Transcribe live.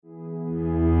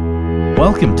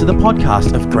Welcome to the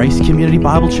podcast of Grace Community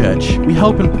Bible Church. We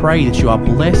hope and pray that you are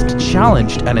blessed,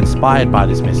 challenged, and inspired by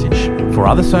this message. For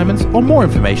other sermons or more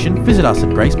information, visit us at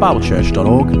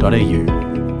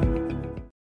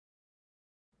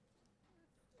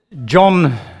gracebiblechurch.org.au.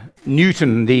 John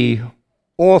Newton, the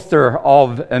author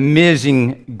of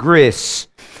Amazing Grace,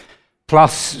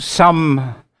 plus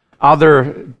some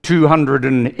other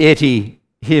 280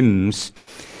 hymns,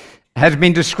 has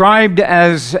been described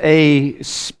as a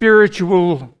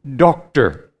spiritual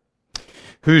doctor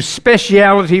whose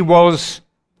speciality was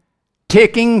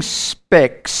taking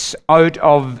specks out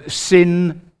of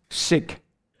sin-sick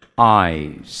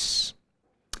eyes.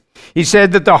 He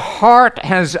said that the heart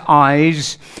has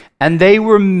eyes, and they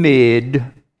were made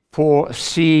for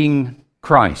seeing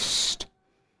Christ.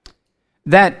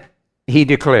 That, he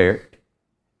declared,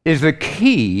 is the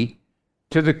key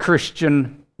to the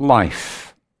Christian life.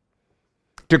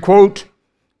 To quote,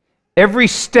 "Every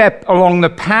step along the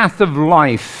path of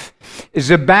life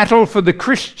is a battle for the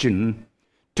Christian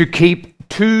to keep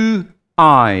two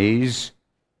eyes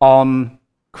on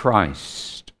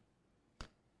Christ."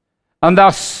 And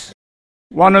thus,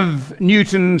 one of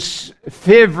Newton's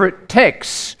favorite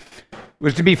texts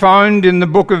was to be found in the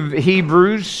book of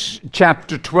Hebrews,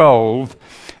 chapter 12,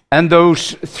 and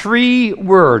those three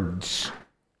words,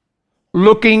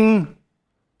 looking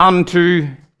unto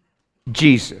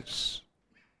Jesus.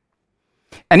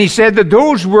 And he said that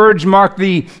those words mark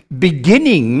the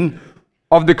beginning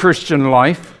of the Christian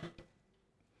life,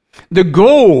 the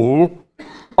goal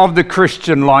of the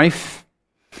Christian life,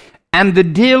 and the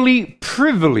daily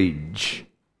privilege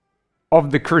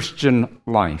of the Christian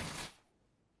life.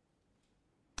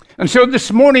 And so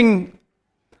this morning,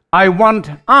 I want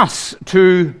us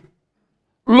to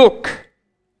look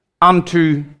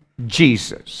unto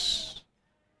Jesus.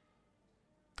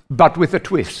 But with a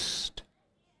twist.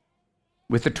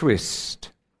 With a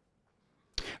twist.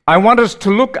 I want us to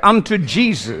look unto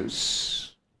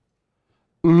Jesus,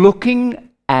 looking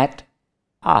at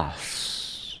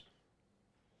us.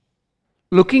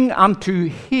 Looking unto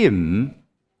Him,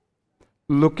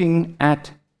 looking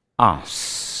at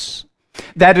us.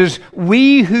 That is,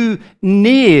 we who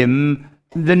name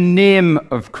the name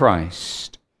of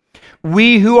Christ.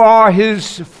 We who are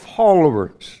His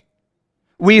followers.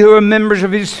 We who are members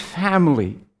of His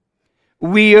family,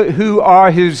 we who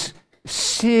are His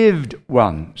saved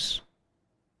ones,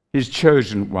 His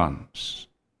chosen ones.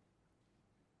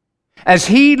 As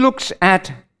He looks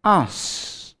at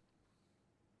us,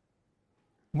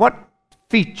 what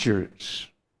features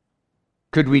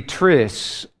could we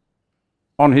trace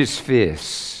on His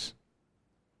face?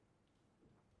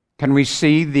 Can we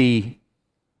see the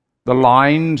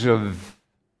lines of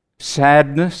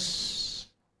sadness?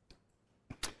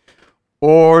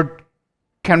 Or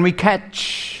can we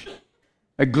catch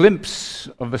a glimpse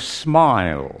of a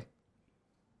smile?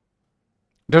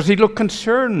 Does He look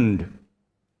concerned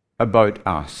about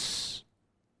us?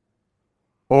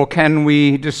 Or can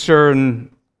we discern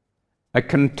a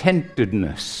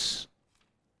contentedness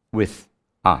with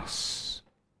us?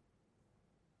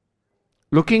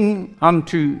 Looking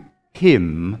unto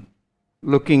Him,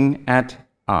 looking at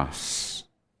us.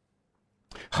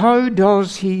 How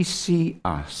does He see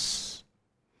us?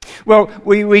 Well,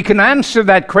 we can answer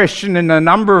that question in a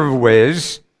number of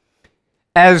ways.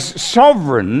 As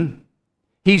sovereign,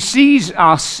 He sees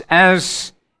us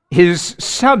as His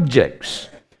subjects,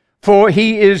 for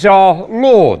He is our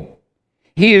Lord.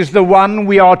 He is the one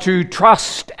we are to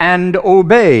trust and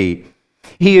obey.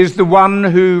 He is the one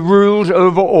who rules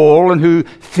over all and who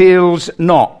fails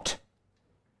not.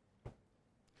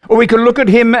 Or we can look at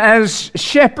Him as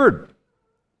shepherd,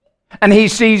 and He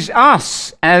sees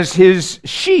us as His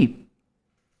sheep.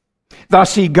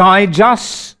 Thus He guides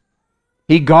us,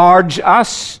 He guards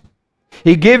us,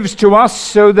 He gives to us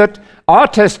so that our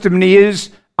testimony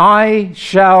is, I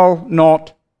shall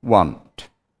not want.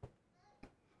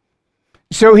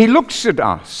 So He looks at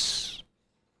us,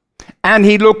 and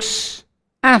He looks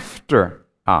after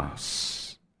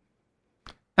us.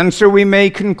 And so we may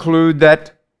conclude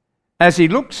that as He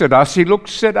looks at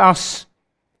us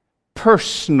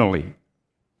personally.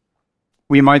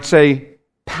 We might say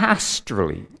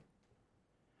pastorally.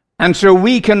 And so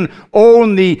we can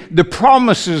own the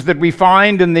promises that we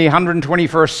find in the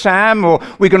 121st Psalm, or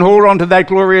we can hold on to that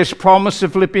glorious promise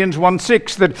of Philippians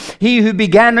 1:6, that He who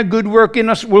began a good work in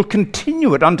us will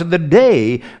continue it unto the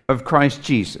day of Christ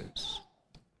Jesus.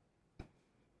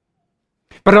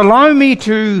 But allow me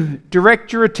to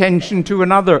direct your attention to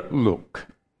another look.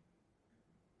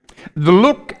 The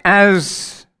look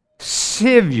as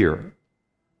Savior,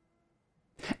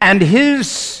 and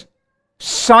His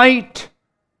sight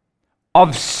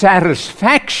of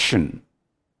satisfaction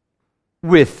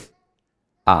with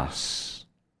us.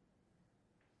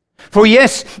 For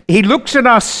yes, he looks at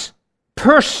us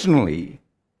personally,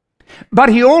 but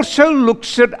he also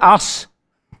looks at us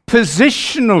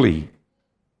positionally.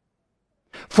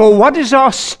 For what is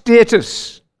our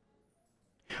status?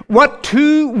 What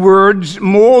two words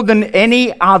more than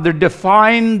any other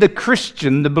define the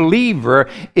Christian, the believer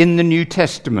in the New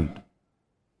Testament?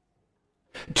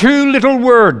 Two little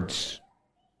words.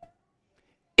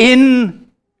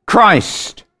 In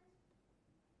Christ,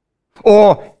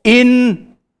 or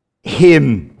in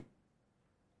Him.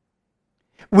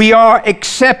 We are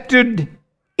accepted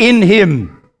in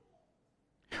Him.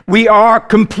 We are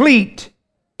complete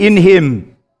in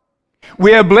Him.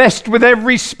 We are blessed with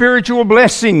every spiritual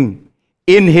blessing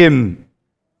in Him.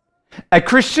 A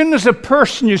Christian is a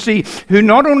person, you see, who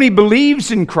not only believes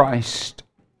in Christ,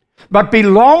 but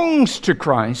belongs to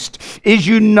Christ, is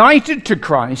united to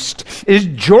Christ, is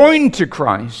joined to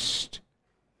Christ.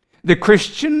 The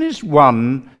Christian is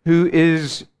one who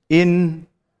is in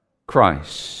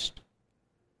Christ.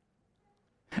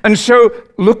 And so,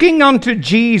 looking unto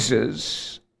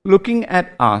Jesus, looking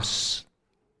at us,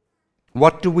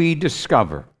 what do we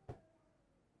discover?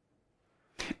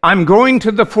 I'm going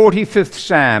to the 45th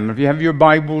Psalm. If you have your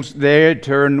Bibles there,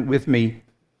 turn with me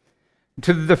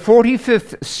to the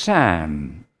 45th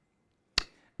Psalm.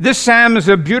 This psalm is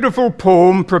a beautiful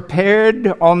poem prepared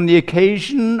on the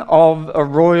occasion of a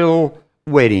royal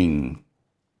wedding.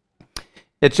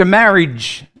 It's a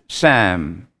marriage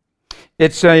psalm.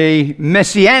 It's a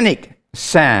messianic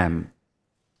psalm.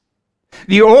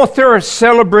 The author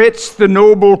celebrates the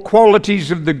noble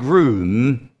qualities of the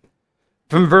groom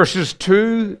from verses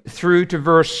 2 through to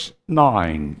verse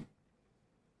 9,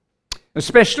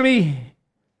 especially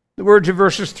the words of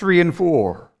verses 3 and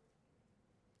 4.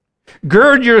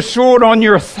 Gird your sword on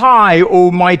your thigh,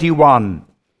 O mighty one,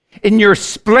 in your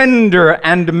splendor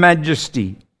and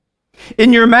majesty.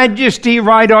 In your majesty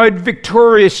ride out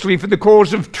victoriously for the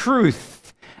cause of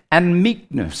truth and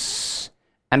meekness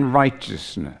and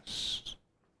righteousness.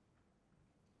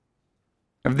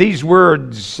 Of these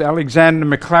words, Alexander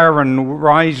Maclaren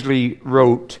wisely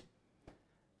wrote,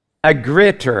 "A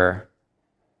greater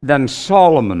than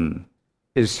Solomon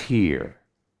is here."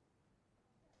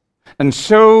 And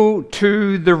so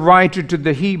to the writer to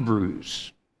the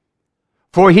Hebrews,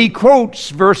 for he quotes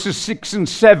verses 6 and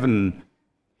 7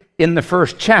 in the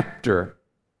first chapter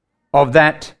of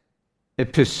that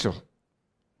epistle,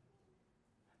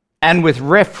 and with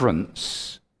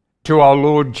reference to our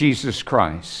Lord Jesus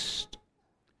Christ.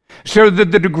 So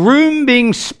that the groom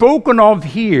being spoken of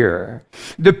here,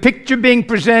 the picture being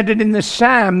presented in the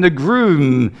psalm, the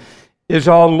groom is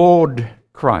our Lord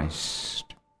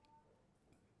Christ.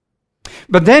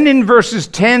 But then in verses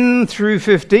 10 through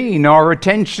 15, our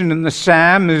attention in the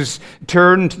psalm is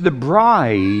turned to the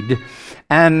bride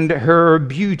and her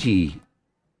beauty.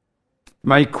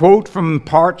 My quote from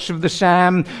parts of the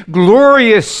psalm,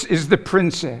 "Glorious is the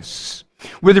princess,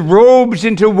 with robes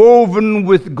interwoven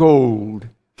with gold.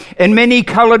 In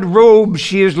many-colored robes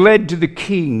she is led to the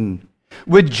king.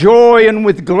 With joy and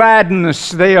with gladness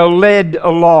they are led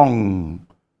along.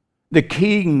 The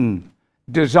king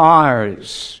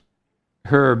desires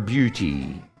her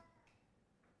beauty."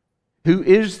 Who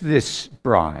is this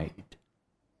bride?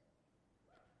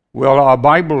 Well, our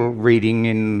Bible reading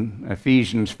in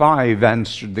Ephesians 5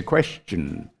 answered the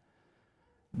question.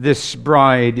 This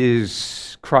bride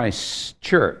is Christ's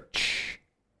church,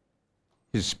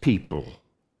 His people.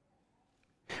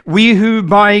 We who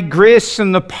by grace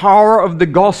and the power of the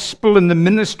gospel and the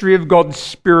ministry of God's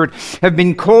Spirit have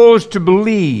been called to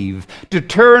believe, to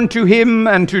turn to Him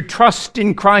and to trust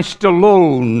in Christ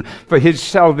alone for His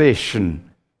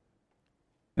salvation.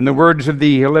 In the words of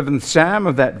the 11th Psalm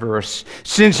of that verse,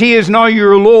 "Since He is now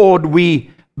your Lord,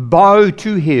 we bow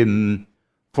to Him,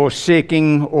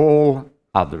 forsaking all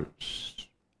others."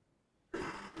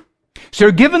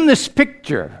 So given this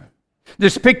picture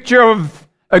of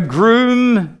a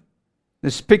groom,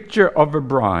 this picture of a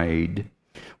bride,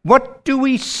 what do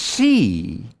we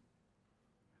see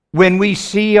when we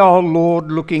see our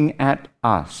Lord looking at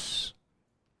us?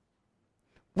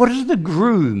 What does the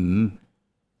groom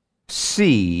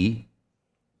see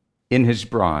in his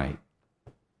bride?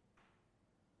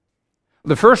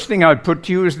 The first thing I'd put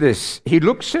to you is this: he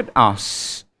looks at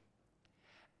us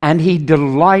and he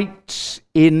delights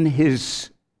in his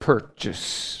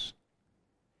purchase.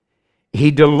 He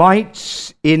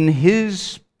delights in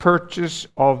His purchase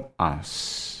of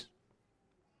us.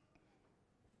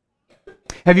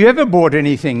 Have you ever bought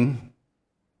anything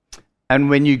and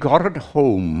when you got it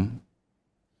home,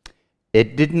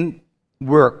 it didn't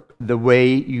work the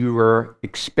way you were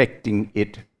expecting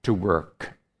it to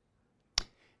work.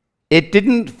 It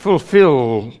didn't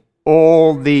fulfill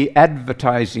all the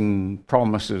advertising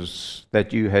promises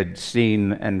that you had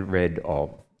seen and read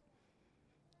of.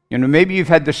 You know, maybe you've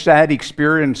had the sad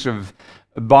experience of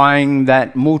buying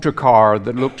that motor car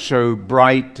that looked so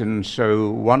bright and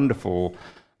so wonderful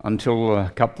until a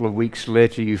couple of weeks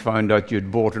later you found out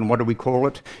you'd bought, and what do we call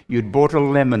it? You'd bought a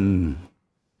lemon.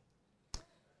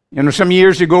 You know, some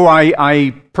years ago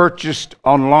I purchased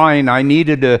online. I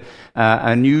needed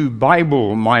a new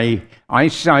Bible. My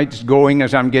eyesight's going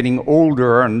as I'm getting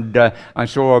older, and I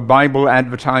saw a Bible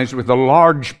advertised with a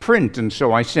large print, and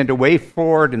so I sent away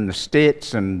for it in the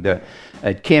States, and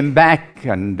it came back,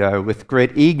 and with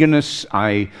great eagerness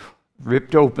I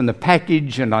ripped open the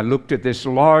package, and I looked at this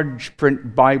large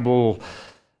print Bible,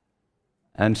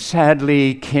 and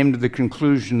sadly came to the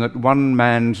conclusion that one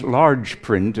man's large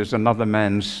print is another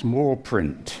man's small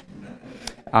print.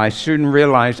 I soon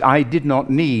realized I did not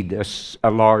need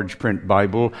a large print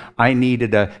Bible. I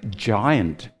needed a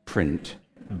giant print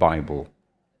Bible.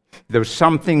 There was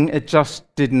something, it just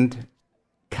didn't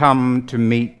come to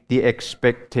meet the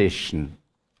expectation.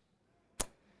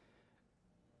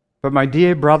 But my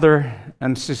dear brother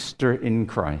and sister in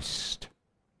Christ,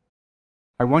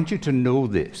 I want you to know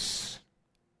this.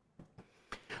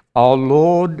 Our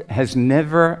Lord has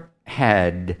never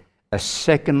had a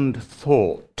second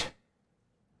thought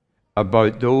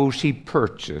about those he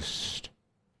purchased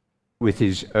with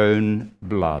his own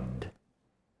blood.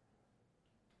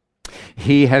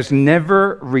 He has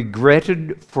never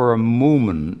regretted for a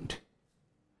moment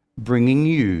bringing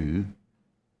you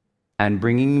and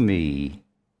bringing me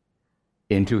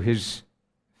into his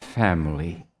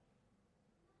family.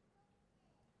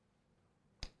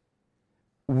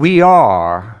 We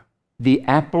are the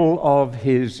apple of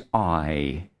his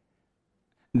eye.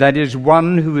 That is,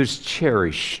 one who is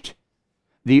cherished,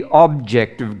 the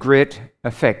object of great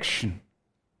affection.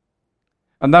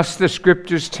 And thus the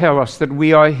scriptures tell us that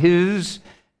we are his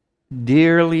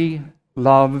dearly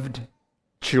loved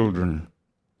children,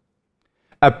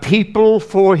 a people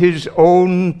for his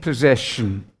own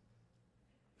possession,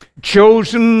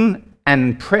 chosen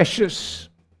and precious,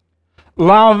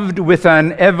 loved with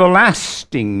an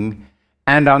everlasting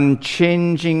and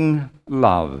unchanging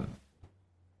love.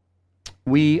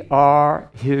 We are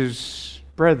his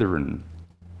brethren.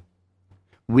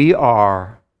 We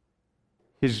are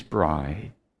his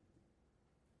bride.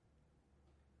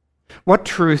 What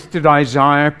truth did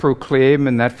Isaiah proclaim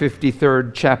in that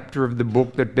 53rd chapter of the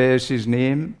book that bears his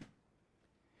name?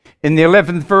 In the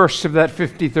 11th verse of that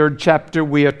 53rd chapter,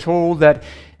 we are told that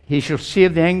he shall see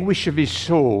the anguish of his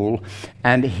soul,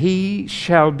 and he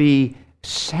shall be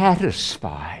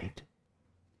satisfied.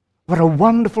 What a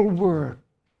wonderful word.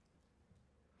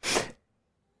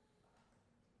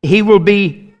 He will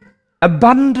be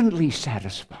abundantly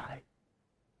satisfied.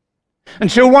 And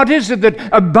so what is it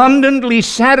that abundantly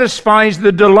satisfies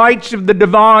the delights of the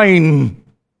divine?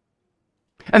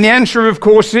 And the answer, of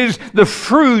course, is the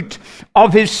fruit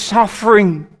of his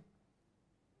suffering.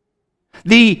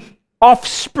 The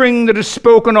offspring that is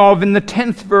spoken of in the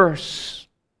 10th verse.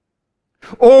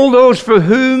 All those for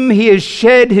whom he has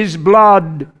shed his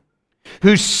blood,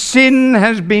 whose sin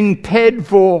has been paid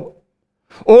for,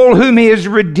 all whom he has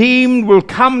redeemed will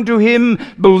come to him,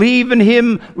 believe in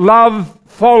him, love,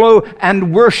 follow,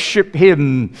 and worship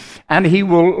him, and he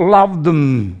will love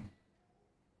them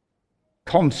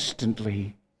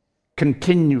constantly,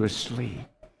 continuously,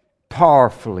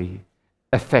 powerfully,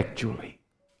 effectually.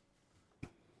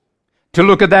 To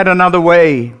look at that another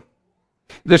way,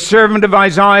 the servant of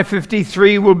Isaiah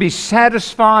 53 will be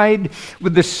satisfied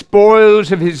with the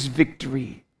spoils of his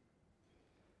victory.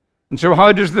 And so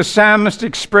how does the psalmist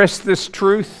express this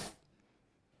truth?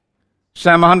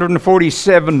 Psalm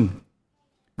 147,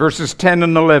 verses 10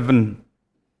 and 11.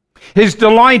 His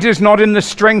delight is not in the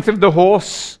strength of the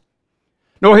horse,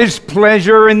 nor his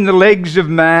pleasure in the legs of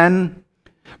man,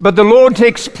 but the Lord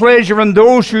takes pleasure in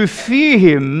those who fear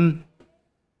him.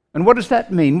 And what does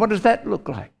that mean? What does that look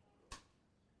like?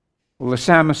 Well, the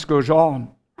psalmist goes on.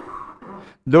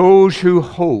 Those who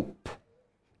hope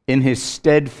in his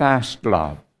steadfast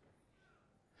love.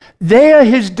 They are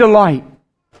his delight.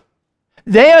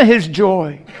 They are his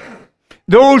joy.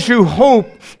 Those who hope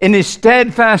in his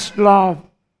steadfast love.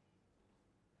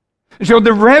 So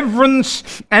the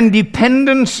reverence and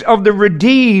dependence of the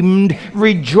redeemed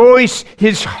rejoice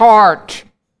his heart.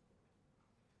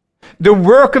 The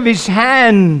work of his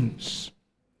hands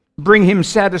bring him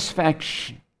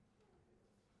satisfaction.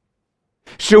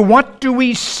 So what do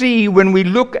we see when we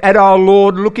look at our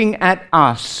Lord looking at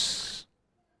us?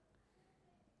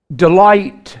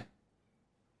 delight.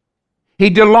 He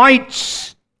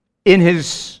delights in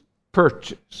his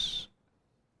purchase.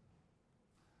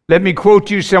 Let me quote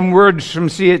you some words from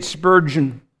C.H.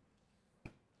 Spurgeon.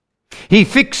 He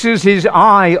fixes his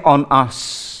eye on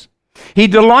us. He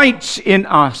delights in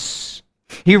us.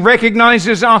 He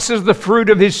recognizes us as the fruit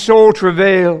of his soul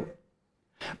travail.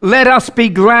 Let us be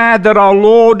glad that our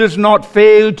Lord does not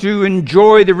fail to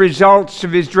enjoy the results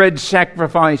of his dread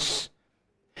sacrifice,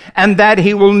 and that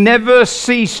he will never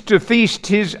cease to feast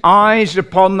his eyes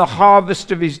upon the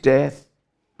harvest of his death.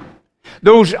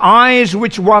 Those eyes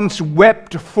which once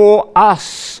wept for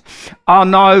us are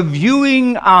now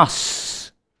viewing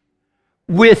us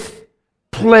with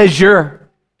pleasure.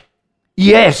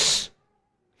 Yes,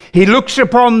 he looks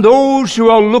upon those who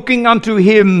are looking unto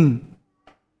him.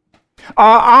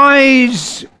 Our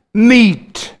eyes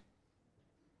meet.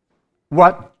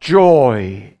 What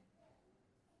joy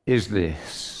is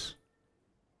this?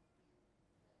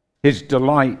 His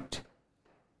delight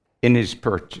in his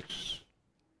purchase.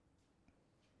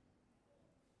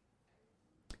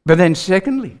 But then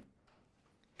secondly,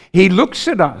 he looks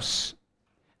at us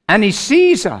and he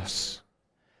sees us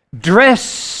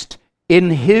dressed in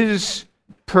his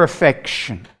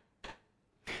perfection.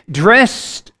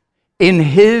 Dressed in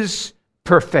his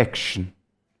perfection.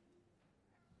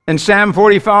 In Psalm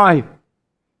 45,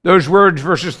 those words,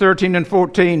 verses 13 and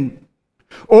 14.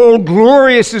 All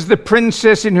glorious is the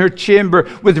princess in her chamber,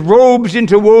 with robes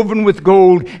interwoven with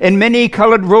gold. In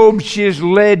many-colored robes she is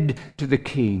led to the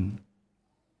king.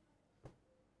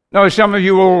 Now, some of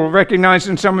you will recognize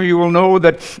and some of you will know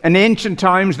that in ancient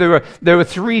times there were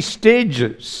three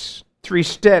stages, three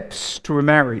steps to a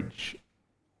marriage.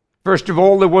 First of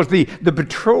all, there was the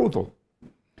betrothal,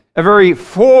 a very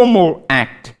formal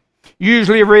act,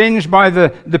 usually arranged by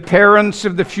the parents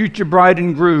of the future bride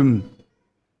and groom.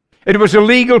 It was a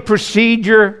legal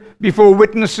procedure before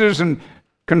witnesses and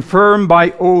confirmed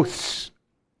by oaths.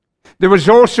 There was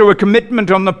also a commitment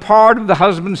on the part of the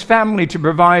husband's family to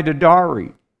provide a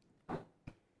dowry.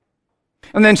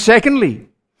 And then secondly,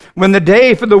 when the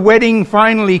day for the wedding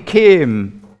finally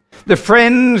came, the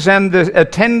friends and the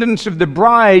attendants of the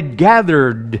bride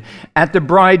gathered at the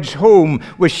bride's home,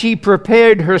 where she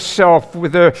prepared herself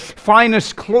with her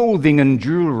finest clothing and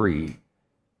jewelry.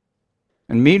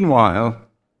 And meanwhile,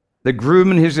 the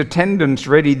groom and his attendants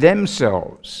readied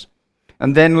themselves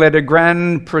and then led a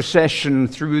grand procession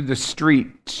through the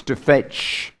streets to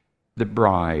fetch the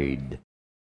bride.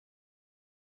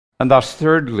 And thus,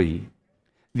 thirdly,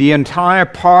 the entire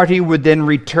party would then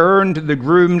return to the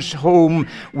groom's home,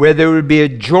 where there would be a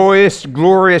joyous,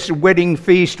 glorious wedding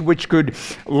feast which could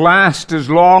last as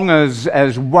long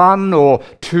as 1 or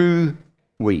 2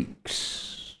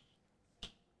 weeks.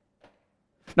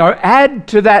 Now add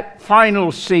to that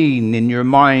final scene in your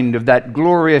mind of that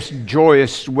glorious,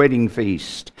 joyous wedding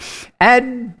feast.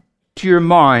 Add to your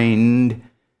mind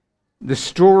the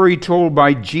story told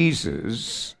by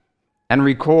Jesus and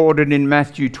recorded in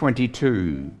Matthew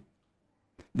 22,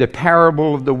 the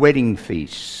parable of the wedding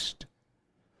feast,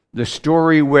 the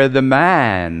story where the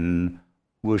man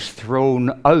was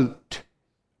thrown out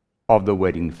of the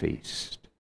wedding feast,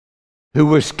 who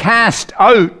was cast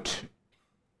out.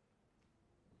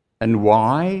 And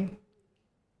why?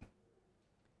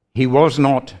 He was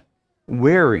not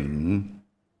wearing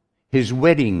his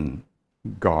wedding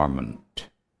garment.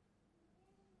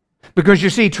 Because you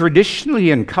see,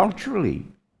 traditionally and culturally,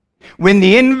 when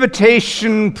the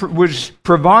invitation was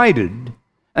provided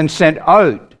and sent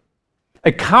out,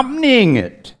 accompanying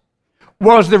it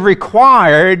was the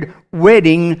required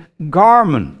wedding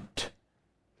garment.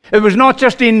 It was not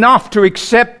just enough to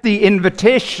accept the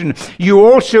invitation, you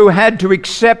also had to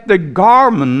accept the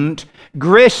garment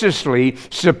graciously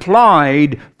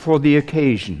supplied for the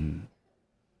occasion.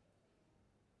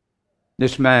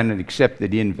 This man had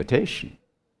accepted the invitation,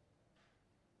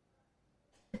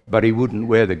 but he wouldn't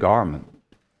wear the garment.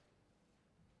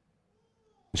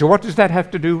 So what does that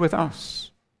have to do with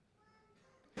us?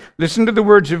 Listen to the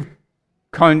words of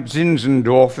Count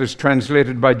Zinzendorf as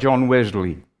translated by John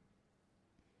Wesley.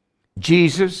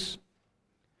 Jesus,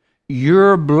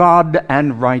 your blood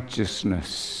and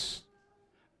righteousness,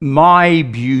 my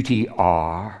beauty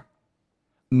are,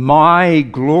 my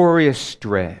glorious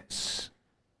dress.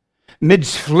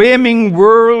 Midst flaming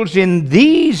worlds in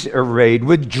these arrayed,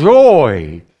 with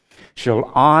joy shall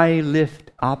I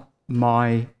lift up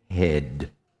my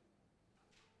head.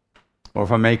 Or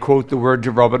if I may quote the words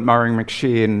of Robert Murray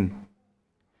McCheyne,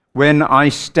 when I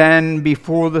stand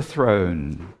before the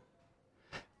throne,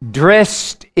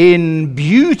 dressed in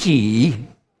beauty,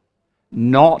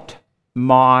 not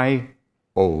my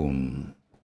own.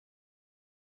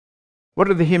 What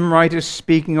are the hymn writers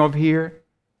speaking of here?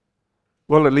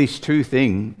 Well, at least two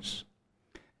things.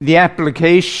 The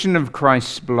application of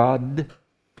Christ's blood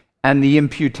and the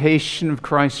imputation of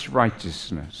Christ's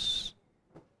righteousness.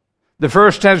 The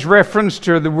first has reference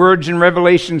to the words in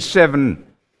Revelation 7,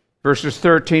 verses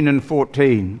 13 and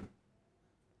 14.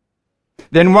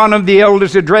 Then one of the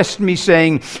elders addressed me,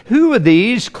 saying, "Who are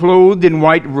these clothed in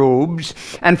white robes,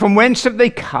 and from whence have they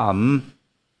come?"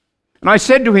 And I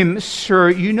said to him,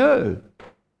 "Sir, you know."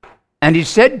 And he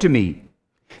said to me,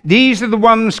 "These are the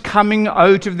ones coming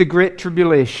out of the great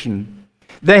tribulation.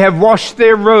 They have washed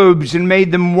their robes and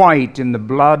made them white in the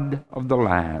blood of the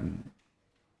Lamb."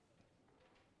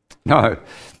 Now,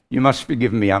 you must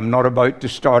forgive me, I'm not about to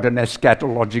start an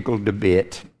eschatological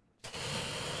debate.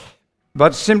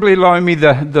 But simply allow me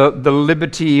the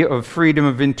liberty of freedom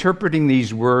of interpreting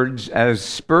these words as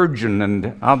Spurgeon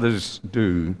and others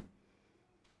do,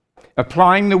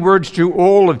 applying the words to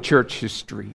all of church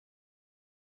history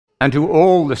and to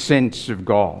all the saints of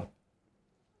God.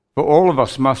 For all of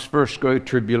us must first go through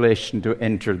tribulation to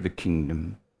enter the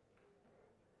kingdom.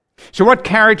 So what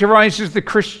characterizes the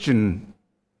Christian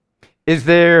is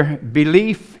their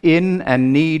belief in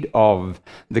and need of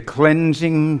the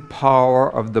cleansing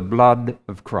power of the blood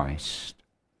of Christ.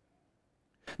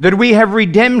 That we have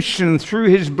redemption through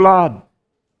his blood.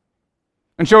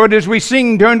 And so it is we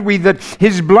sing, don't we, that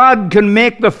his blood can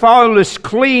make the foulest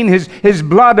clean. His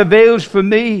blood avails for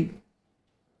me.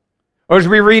 Or as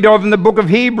we read of in the book of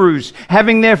Hebrews,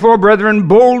 having therefore, brethren,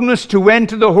 boldness to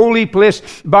enter the holy place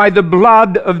by the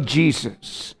blood of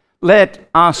Jesus. Let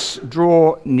us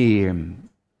draw near.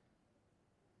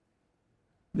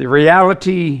 The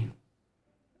reality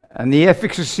and the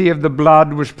efficacy of the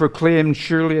blood was proclaimed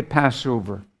surely at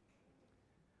Passover.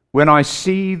 When I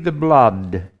see the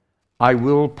blood, I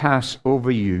will pass over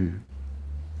you.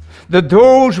 That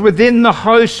those within the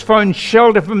house found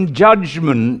shelter from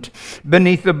judgment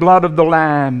beneath the blood of the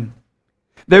Lamb.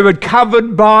 They were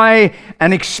covered by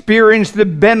and experienced the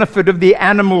benefit of the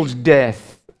animal's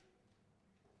death.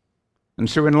 And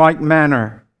so in like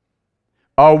manner,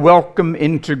 our welcome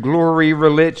into glory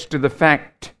relates to the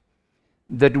fact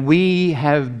that we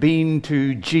have been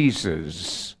to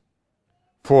Jesus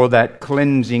for that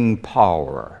cleansing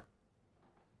power.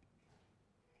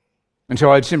 And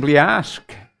so I'd simply ask,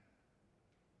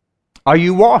 are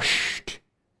you washed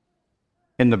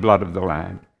in the blood of the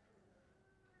Lamb?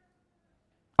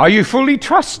 Are you fully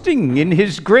trusting in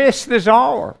his grace this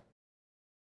hour?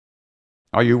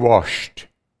 Are you washed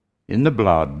in the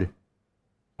blood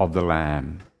of the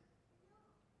Lamb?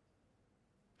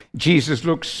 Jesus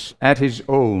looks at his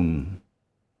own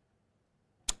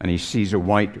and he sees a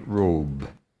white robe.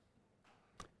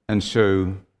 And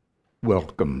so,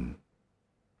 welcome.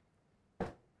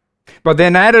 But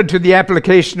then added to the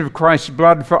application of Christ's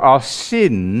blood for our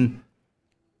sin,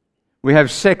 we have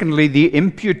secondly the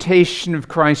imputation of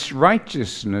Christ's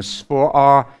righteousness for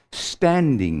our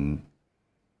standing.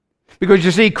 Because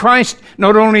you see, Christ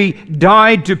not only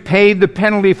died to pay the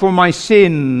penalty for my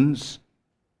sins,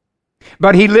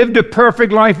 but he lived a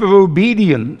perfect life of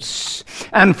obedience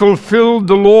and fulfilled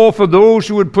the law for those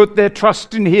who would put their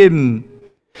trust in him.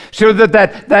 So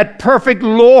that perfect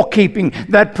law-keeping,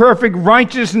 that perfect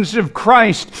righteousness of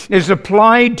Christ is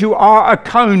applied to our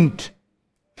account.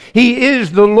 He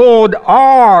is the Lord,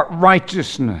 our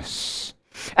righteousness.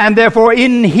 And therefore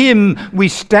in him we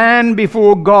stand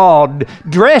before God,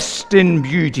 dressed in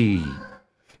beauty,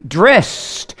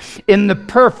 dressed in the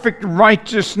perfect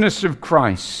righteousness of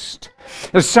Christ.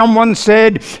 As someone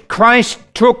said, Christ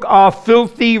took our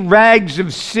filthy rags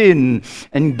of sin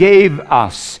and gave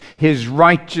us his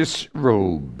righteous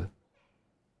robe.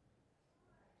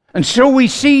 And so we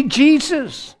see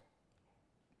Jesus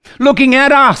looking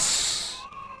at us.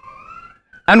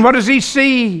 And what does he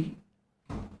see?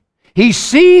 He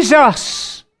sees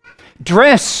us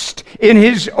dressed in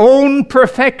his own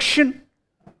perfection,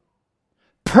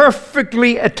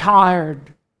 perfectly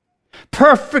attired,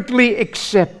 perfectly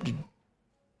accepted.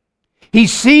 He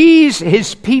sees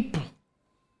his people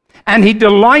and he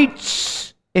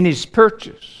delights in his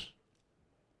purchase.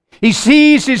 He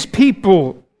sees his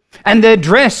people and they're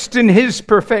dressed in his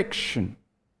perfection.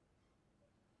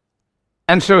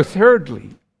 And so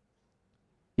thirdly,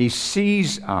 he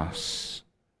sees us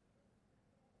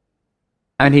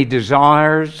and he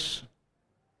desires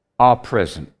our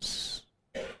presence.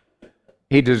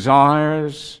 He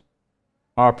desires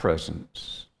our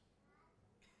presence.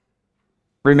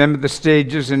 Remember the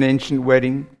stages in ancient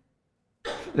wedding?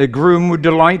 The groom would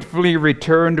delightfully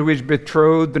return to his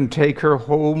betrothed and take her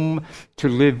home to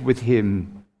live with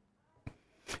him.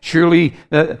 Surely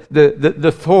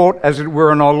the thought, as it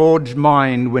were, in our Lord's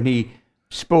mind when he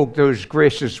spoke those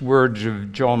gracious words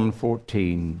of John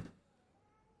 14.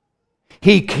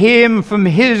 He came from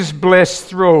his blessed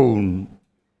throne.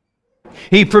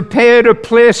 He prepared a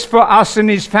place for us in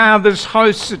his Father's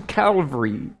house at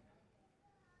Calvary.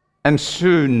 And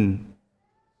soon,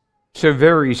 so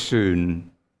very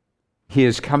soon, he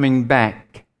is coming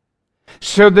back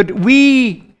so that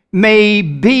we may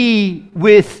be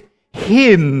with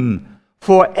him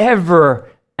forever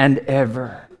and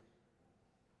ever.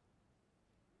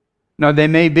 Now, there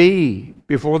may be,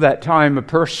 before that time, a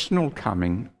personal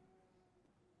coming,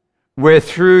 where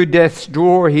through death's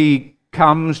door he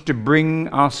comes to bring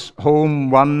us home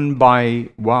one by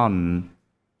one.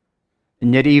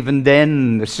 And yet even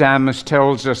then, the psalmist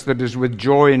tells us that it is with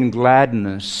joy and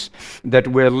gladness that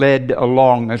we're led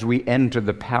along as we enter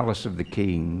the palace of the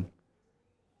King.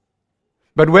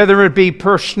 But whether it be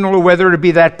personal or whether it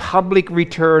be that public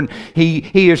return,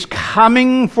 he is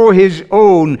coming for his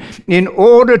own in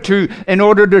order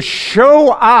to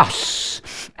show us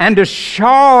and to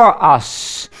shower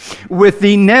us with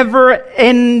the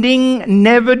never-ending,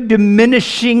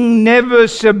 never-diminishing,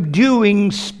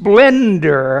 never-subduing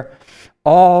splendor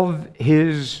of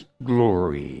his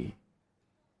glory.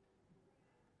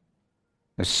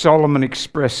 As Solomon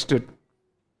expressed it,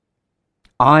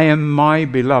 I am my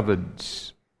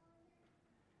beloved's,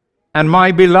 and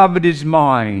my beloved is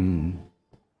mine,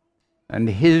 and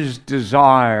his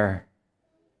desire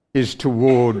is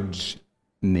towards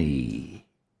me.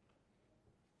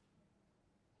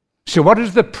 So what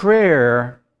is the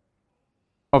prayer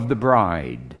of the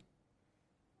bride?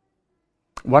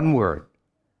 One word.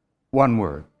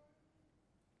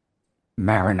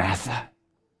 Maranatha.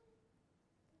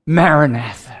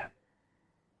 Maranatha.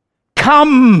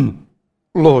 Come,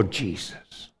 Lord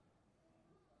Jesus.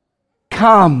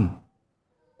 Come.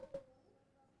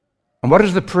 And what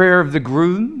is the prayer of the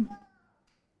groom?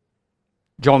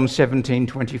 John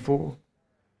 17:24.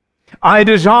 I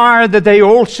desire that they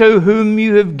also whom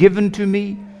you have given to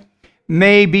me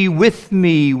may be with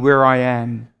me where I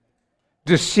am,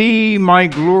 to see my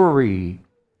glory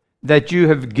that you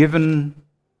have given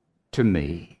to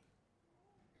me.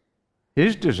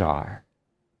 His desire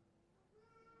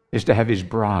is to have his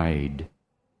bride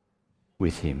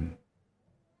with him.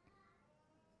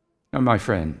 Now, my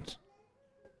friends,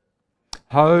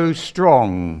 how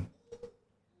strong,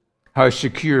 how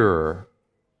secure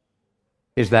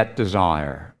is that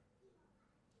desire?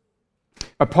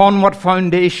 Upon what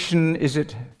foundation is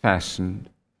it fastened?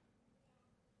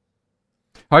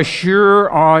 How sure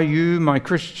are you, my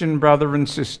Christian brother and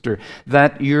sister,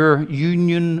 that your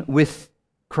union with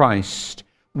Christ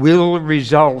will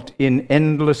result in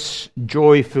endless,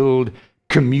 joy-filled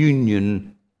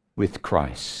communion with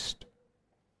Christ?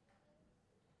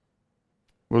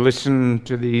 Well, listen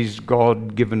to these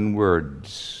God-given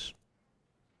words.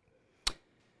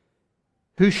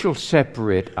 Who shall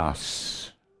separate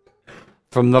us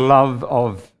from the love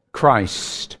of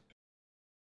Christ?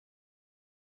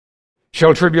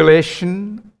 Shall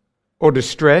tribulation, or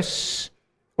distress,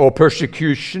 or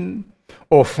persecution,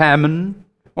 or famine,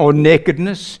 or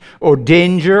nakedness, or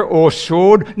danger, or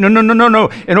sword? No.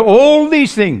 In all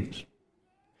these things,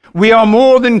 we are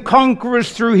more than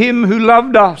conquerors through him who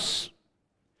loved us.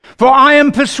 For I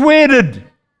am persuaded.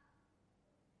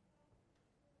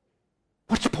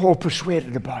 What's Paul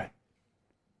persuaded about?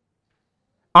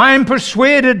 I am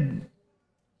persuaded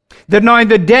that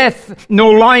neither death,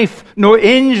 nor life, nor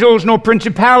angels, nor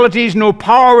principalities, nor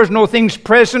powers, nor things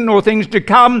present, nor things to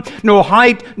come, nor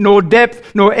height, nor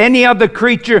depth, nor any other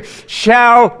creature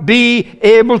shall be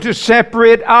able to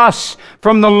separate us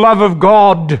from the love of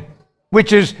God,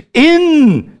 which is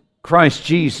in Christ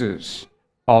Jesus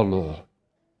our Lord.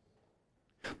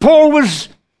 Paul was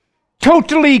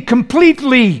totally,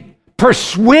 completely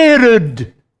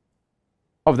persuaded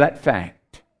of that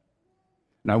fact.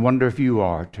 And I wonder if you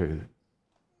are too.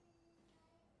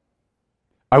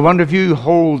 I wonder if you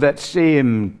hold that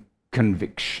same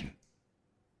conviction.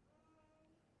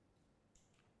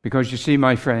 Because you see,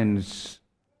 my friends,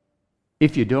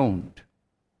 if you don't,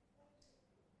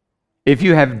 if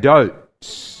you have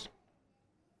doubts,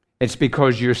 it's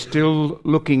because you're still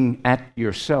looking at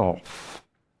yourself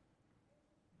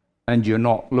and you're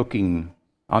not looking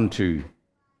unto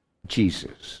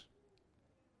Jesus.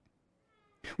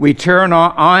 We turn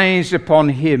our eyes upon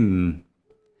him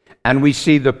and we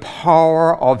see the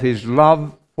power of his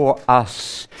love for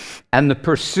us and the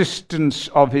persistence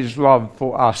of his love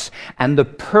for us and the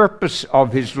purpose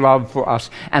of his love for us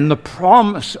and the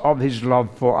promise of his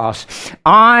love for us.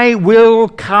 I will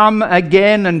come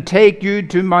again and take you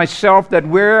to myself, that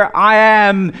where I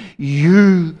am,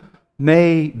 you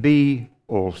may be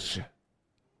also.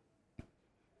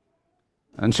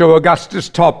 And so Augustus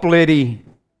Toplady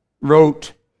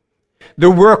wrote,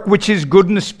 "The work which his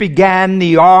goodness began,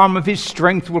 the arm of his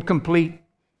strength will complete.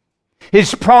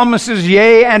 His promises,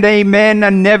 yea and amen,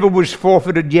 and never was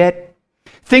forfeited yet.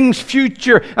 Things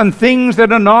future and things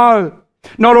that are now,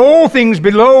 not all things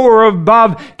below or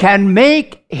above, can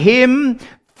make him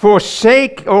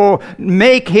forsake or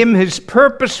make him his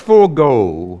purpose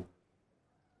forego,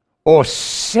 or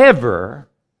sever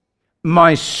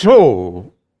my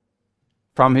soul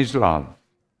from his love."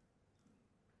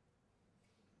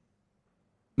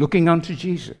 Looking unto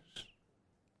Jesus,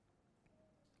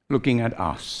 looking at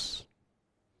us,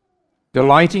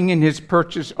 delighting in his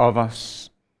purchase of us,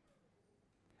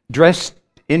 dressed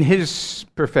in his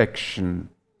perfection,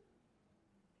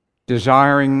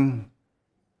 desiring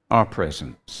our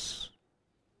presence.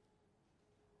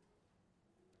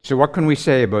 So what can we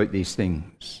say about these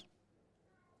things?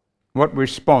 What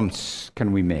response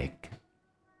can we make?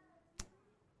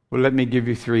 Well, let me give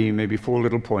you 3, maybe 4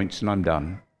 little points and I'm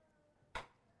done.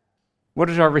 What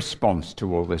is our response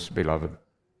to all this, beloved?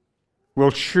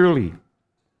 Well, surely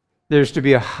there's to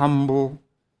be a humble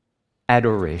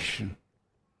adoration.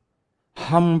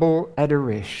 Humble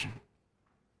adoration.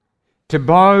 To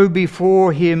bow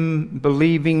before him,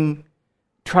 believing,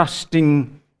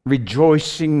 trusting,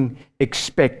 rejoicing,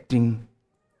 expecting.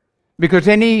 Because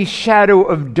any shadow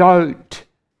of doubt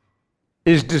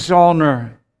is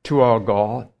dishonor to our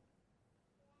God.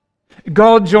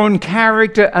 God's own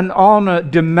character and honor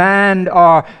demand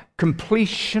our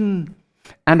completion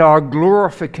and our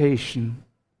glorification.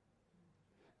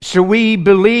 So we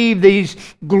believe these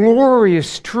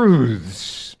glorious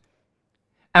truths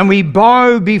and we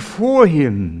bow before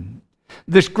him,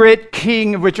 this great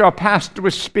King of which our pastor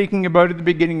was speaking about at the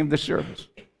beginning of the service.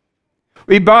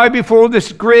 We bow before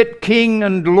this great King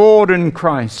and Lord in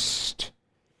Christ.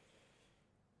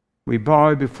 We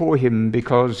bow before him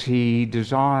because he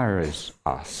desires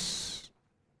us.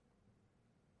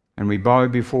 And we bow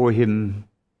before him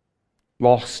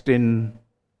lost in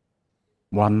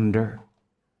wonder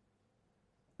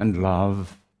and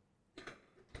love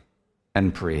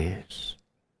and praise.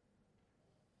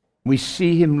 We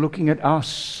see him looking at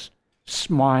us,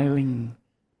 smiling.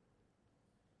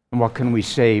 And what can we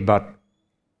say but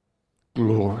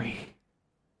glory,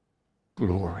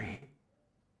 glory.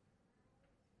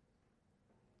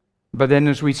 But then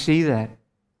as we see that,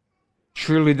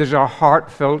 surely there's a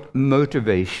heartfelt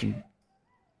motivation.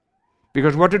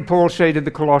 Because what did Paul say to the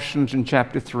Colossians in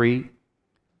chapter 3?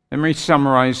 Let me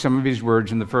summarize some of his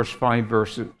words in the first 5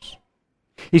 verses.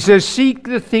 He says, "Seek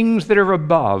the things that are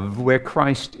above, where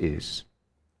Christ is.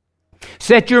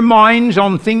 Set your minds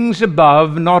on things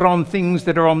above, not on things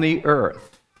that are on the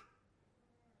earth.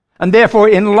 And therefore,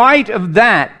 in light of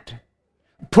that,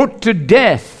 put to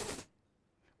death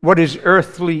what is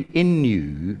earthly in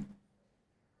you."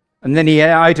 And then he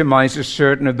itemizes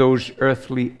certain of those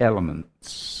earthly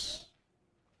elements.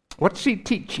 What's he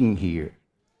teaching here?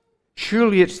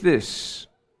 Surely it's this.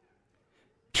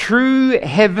 True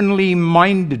heavenly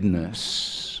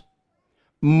mindedness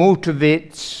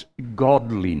motivates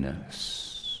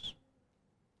godliness.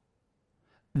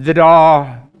 That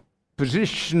our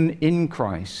position in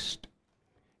Christ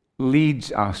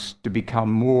leads us to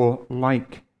become more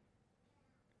like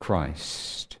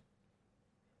Christ.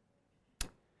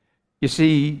 You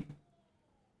see,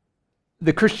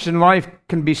 the Christian life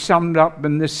can be summed up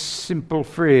in this simple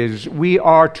phrase: we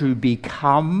are to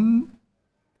become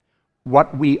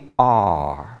what we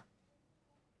are.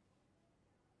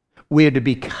 We are to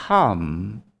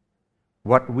become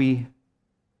what we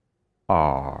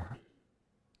are.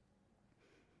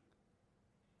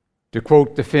 To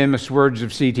quote the famous words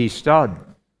of C.T. Studd,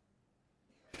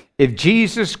 "If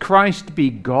Jesus Christ be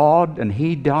God and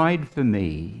he died for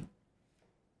me,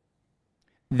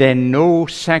 then no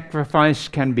sacrifice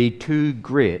can be too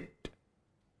great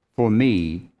for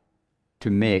me to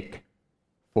make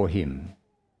for him."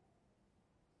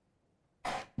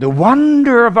 The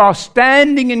wonder of our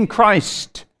standing in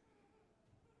Christ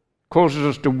causes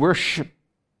us to worship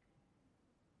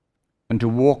and to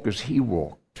walk as he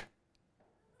walked.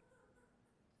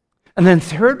 And then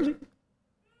thirdly,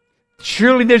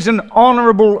 surely there's an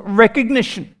honorable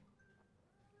recognition.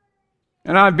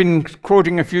 And I've been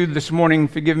quoting a few this morning,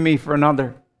 forgive me for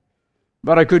another,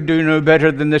 but I could do no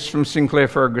better than this from Sinclair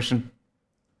Ferguson.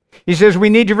 He says we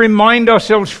need to remind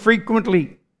ourselves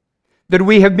frequently that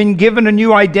we have been given a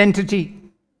new identity.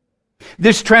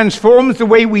 This transforms the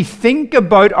way we think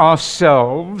about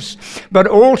ourselves, but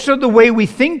also the way we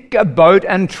think about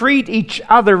and treat each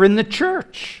other in the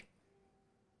church.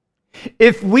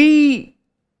 If we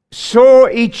saw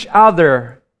each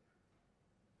other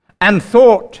and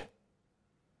thought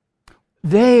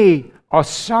They are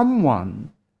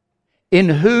someone in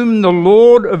whom the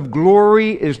Lord of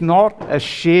glory is not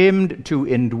ashamed to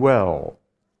indwell.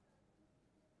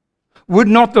 Would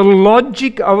not the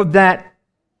logic of that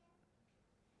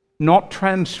not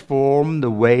transform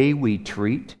the way we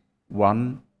treat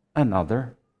one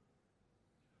another?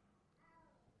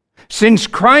 Since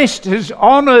Christ has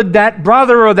honored that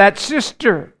brother or that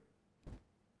sister,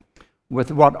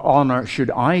 with what honor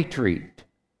should I treat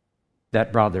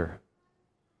that brother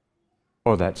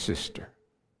or that sister?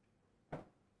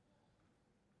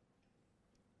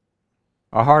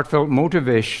 A heartfelt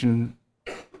motivation,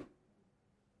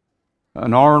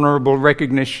 an honorable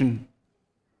recognition,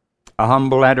 a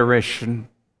humble adoration,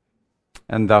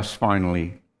 and thus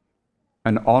finally,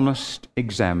 an honest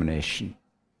examination.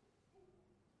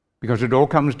 Because it all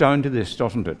comes down to this,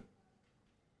 doesn't it?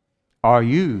 Are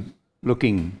you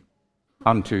looking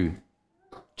unto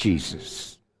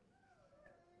Jesus?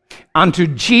 Unto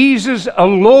Jesus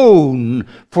alone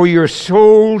for your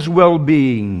soul's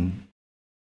well-being.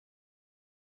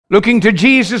 Looking to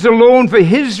Jesus alone for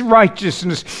His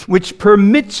righteousness, which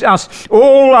permits us,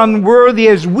 all unworthy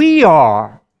as we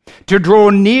are, to draw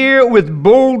near with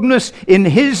boldness in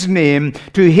His name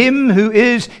to Him who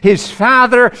is His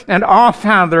Father and our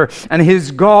Father, and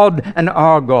His God and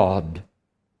our God.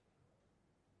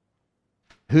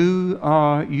 Who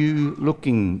are you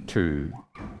looking to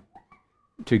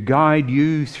guide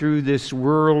you through this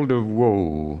world of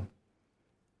woe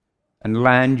and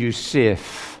land you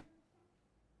safe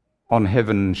on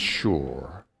heaven's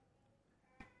shore?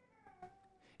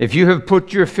 If you have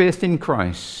put your faith in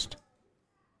Christ,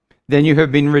 then you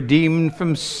have been redeemed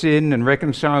from sin and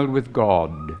reconciled with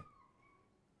God.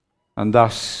 And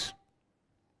thus,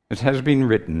 it has been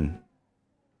written,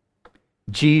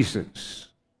 Jesus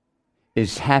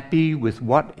is happy with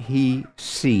what He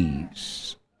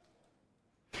sees.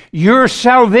 Your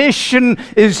salvation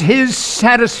is His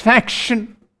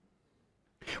satisfaction.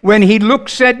 When He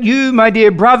looks at you, my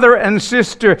dear brother and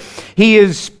sister, He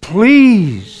is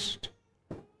pleased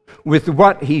with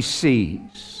what He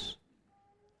sees.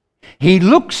 He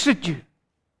looks at you.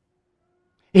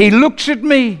 He looks at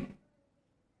me.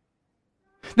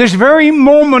 This very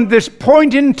moment, this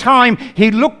point in time,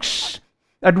 He looks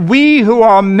at we who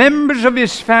are members of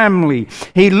His family.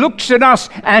 He looks at us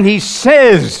and He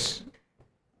says,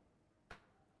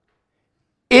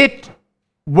 it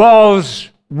was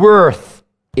worth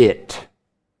it.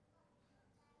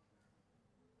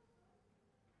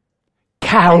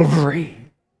 Calvary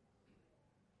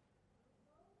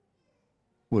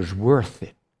was worth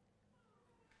it.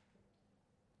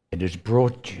 It has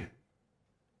brought you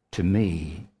to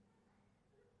me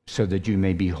so that you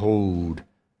may behold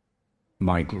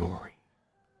my glory.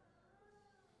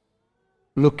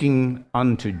 Looking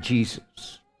unto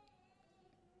Jesus,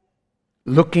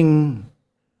 looking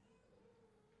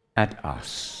at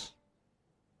us.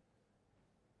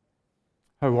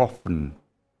 How often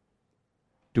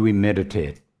do we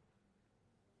meditate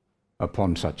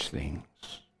upon such things?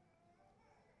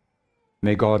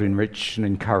 May God enrich and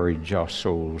encourage our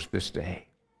souls this day.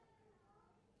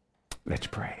 Let's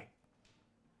pray.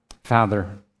 Father,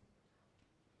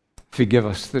 forgive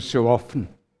us that so often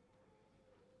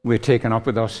we're taken up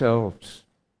with ourselves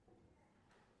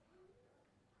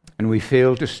and we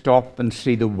fail to stop and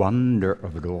see the wonder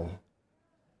of it all.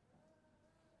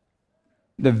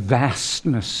 The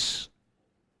vastness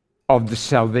of the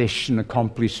salvation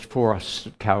accomplished for us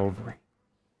at Calvary.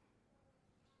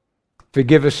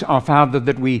 Forgive us, our Father,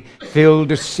 that we fail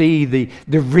to see the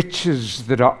riches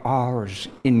that are ours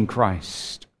in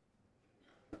Christ.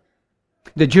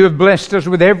 That you have blessed us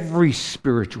with every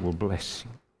spiritual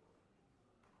blessing.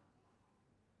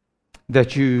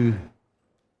 That you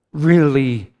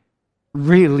really,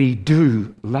 really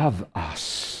do love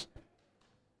us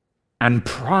and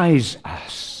prize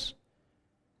us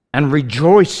and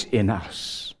rejoice in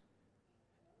us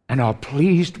and are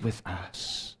pleased with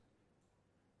us.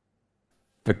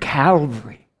 For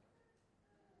Calvary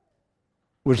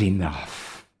was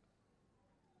enough.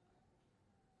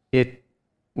 It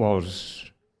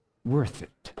was worth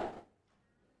it.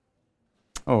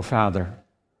 Oh, Father,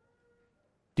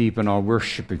 deepen our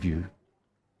worship of you,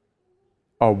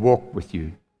 our walk with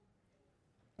you,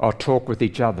 our talk with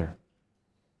each other,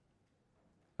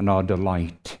 and our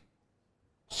delight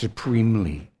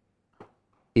supremely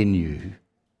in you,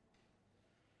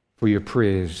 for your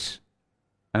praise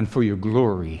and for your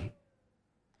glory,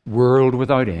 world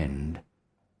without end.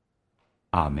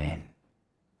 Amen.